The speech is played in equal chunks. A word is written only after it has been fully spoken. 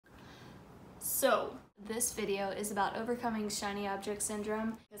So this video is about overcoming shiny object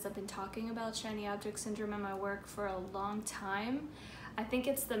syndrome because I've been talking about shiny object syndrome in my work for a long time. I think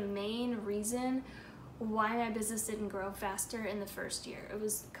it's the main reason why my business didn't grow faster in the first year. It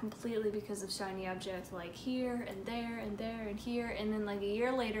was completely because of shiny object, like here and there and there and here, and then like a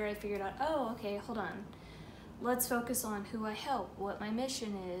year later I figured out, oh okay, hold on, let's focus on who I help, what my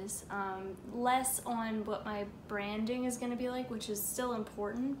mission is, less on what my branding is going to be like, which is still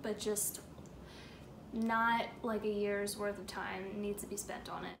important, but just not like a year's worth of time needs to be spent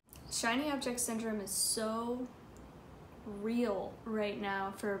on it. Shiny object syndrome is so real right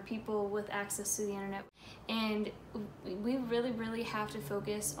now for people with access to the internet, and we really have to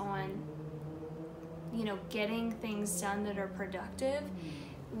focus on, you know, getting things done that are productive.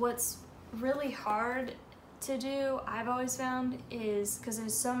 What's really hard to do, I've always found, is because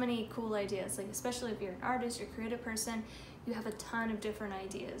there's so many cool ideas, like especially if you're an artist, you're a creative person, you have a ton of different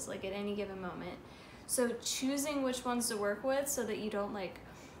ideas like at any given moment. So choosing which ones to work with so that you don't like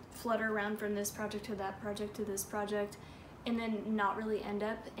flutter around from this project to that project to this project and then not really end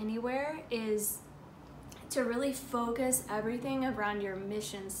up anywhere is to really focus everything around your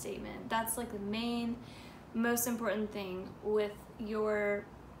mission statement. That's like the main, most important thing with your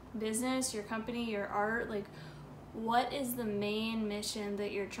business, your company, your art. Like, what is the main mission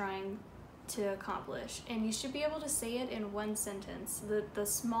that you're trying to accomplish? And you should be able to say it in one sentence. The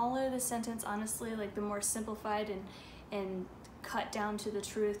smaller the sentence, honestly, like the more simplified and cut down to the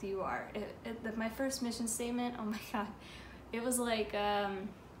truth you are. My first mission statement, oh my god, it was like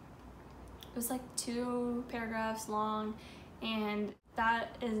 2 paragraphs long, and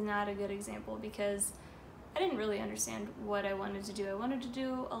that is not a good example because I didn't really understand what I wanted to do. I wanted to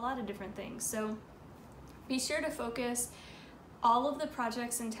do a lot of different things. So be sure to focus all of the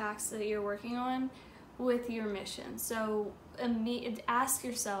projects and tasks that you're working on with your mission. So ask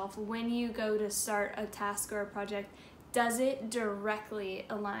yourself, when you go to start a task or a project, does it directly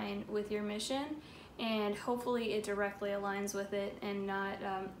align with your mission? And hopefully it directly aligns with it and not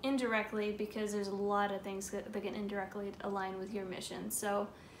indirectly, because there's a lot of things that can indirectly align with your mission. So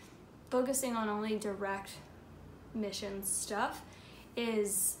focusing on only direct mission stuff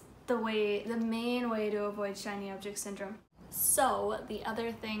is the main way to avoid shiny object syndrome. So the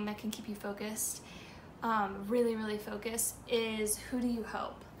other thing that can keep you focused, really focused, is who do you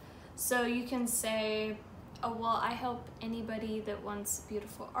help? So you can say, oh well, I help anybody that wants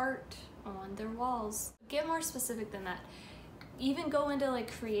beautiful art on their walls. Get more specific than that. Even go into like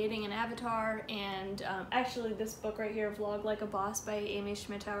creating an avatar, and actually this book right here, Vlog Like a Boss by Amy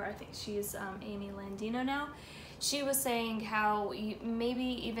Schmittauer, I think she's Amy Landino now, she was saying how you maybe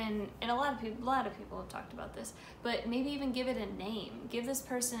even, and a lot of people have talked about this, but maybe even give it a name. Give this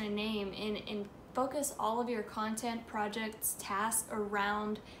person a name and focus all of your content, projects, tasks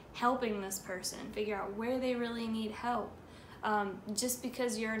around helping this person. Figure out where they really need help. Just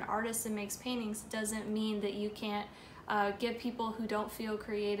because you're an artist and makes paintings doesn't mean that you can't give people who don't feel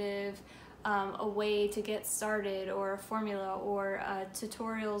creative a way to get started, or a formula, or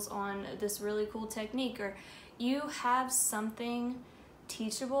tutorials on this really cool technique, or you have something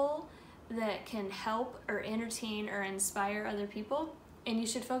teachable that can help or entertain or inspire other people, and you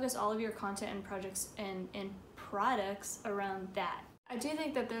should focus all of your content and projects and products around that. I do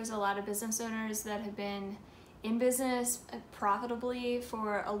think that there's a lot of business owners that have been in business profitably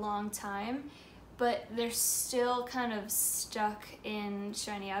for a long time, but they're still kind of stuck in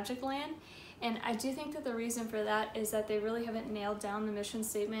shiny object land. And I do think that the reason for that is that they really haven't nailed down the mission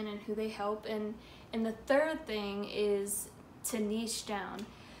statement and who they help. And the third thing is to niche down.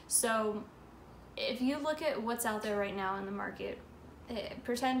 So if you look at what's out there right now in the market,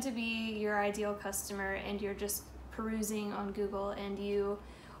 pretend to be your ideal customer and you're just perusing on Google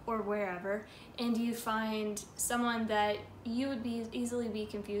or wherever, and you find someone that you would easily be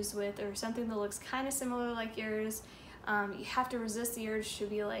confused with, or something that looks kind of similar like yours. You have to resist the urge to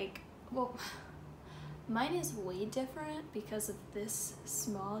be like, well, mine is way different because of this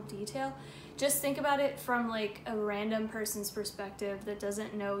small detail. Just think about it from like a random person's perspective that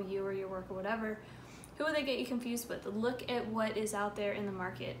doesn't know you or your work or whatever. Who would they get you confused with? Look at what is out there in the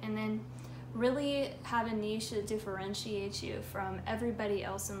market, and then really have a niche that differentiates you from everybody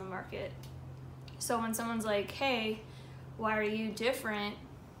else in the market. So when someone's like, hey, why are you different?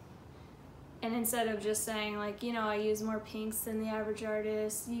 And instead of just saying like, you know, I use more pinks than the average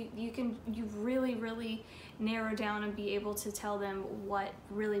artist, you really narrow down and be able to tell them what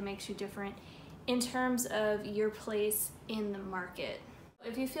really makes you different in terms of your place in the market.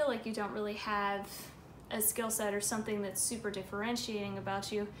 If you feel like you don't really have a skill set or something that's super differentiating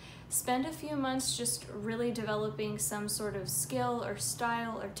about you, spend a few months just really developing some sort of skill or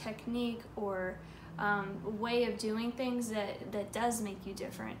style or technique or way of doing things that does make you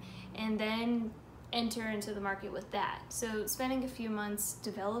different, and then enter into the market with that. So spending a few months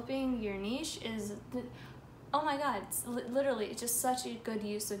developing your niche is, oh my God, literally, it's just such a good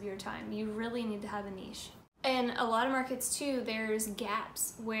use of your time. You really need to have a niche. And a lot of markets too, there's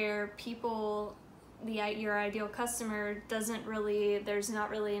gaps where people, your ideal customer there's not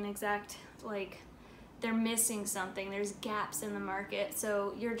really an exact, like, they're missing something. There's gaps in the market.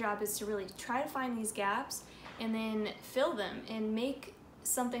 So your job is to really try to find these gaps and then fill them and make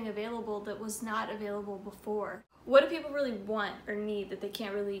something available that was not available before. What do people really want or need that they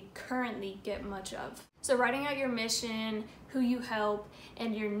can't really currently get much of? So writing out your mission, who you help,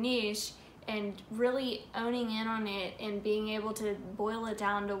 and your niche, and really owning in on it and being able to boil it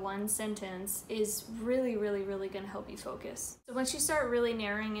down to one sentence is really, really, really going to help you focus. So once you start really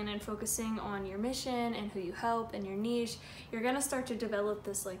narrowing in and focusing on your mission and who you help and your niche, you're going to start to develop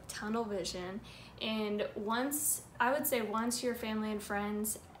this like tunnel vision. And once your family and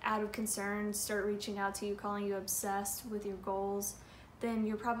friends, out of concern, start reaching out to you, calling you obsessed with your goals, then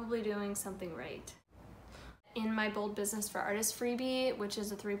you're probably doing something right. In my Bold Business for Artists freebie, which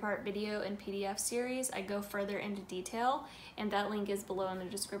is a 3-part video and PDF series, I go further into detail, and that link is below in the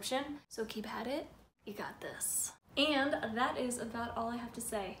description. So keep at it, you got this. And that is about all I have to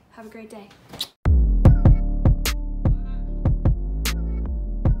say. Have a great day.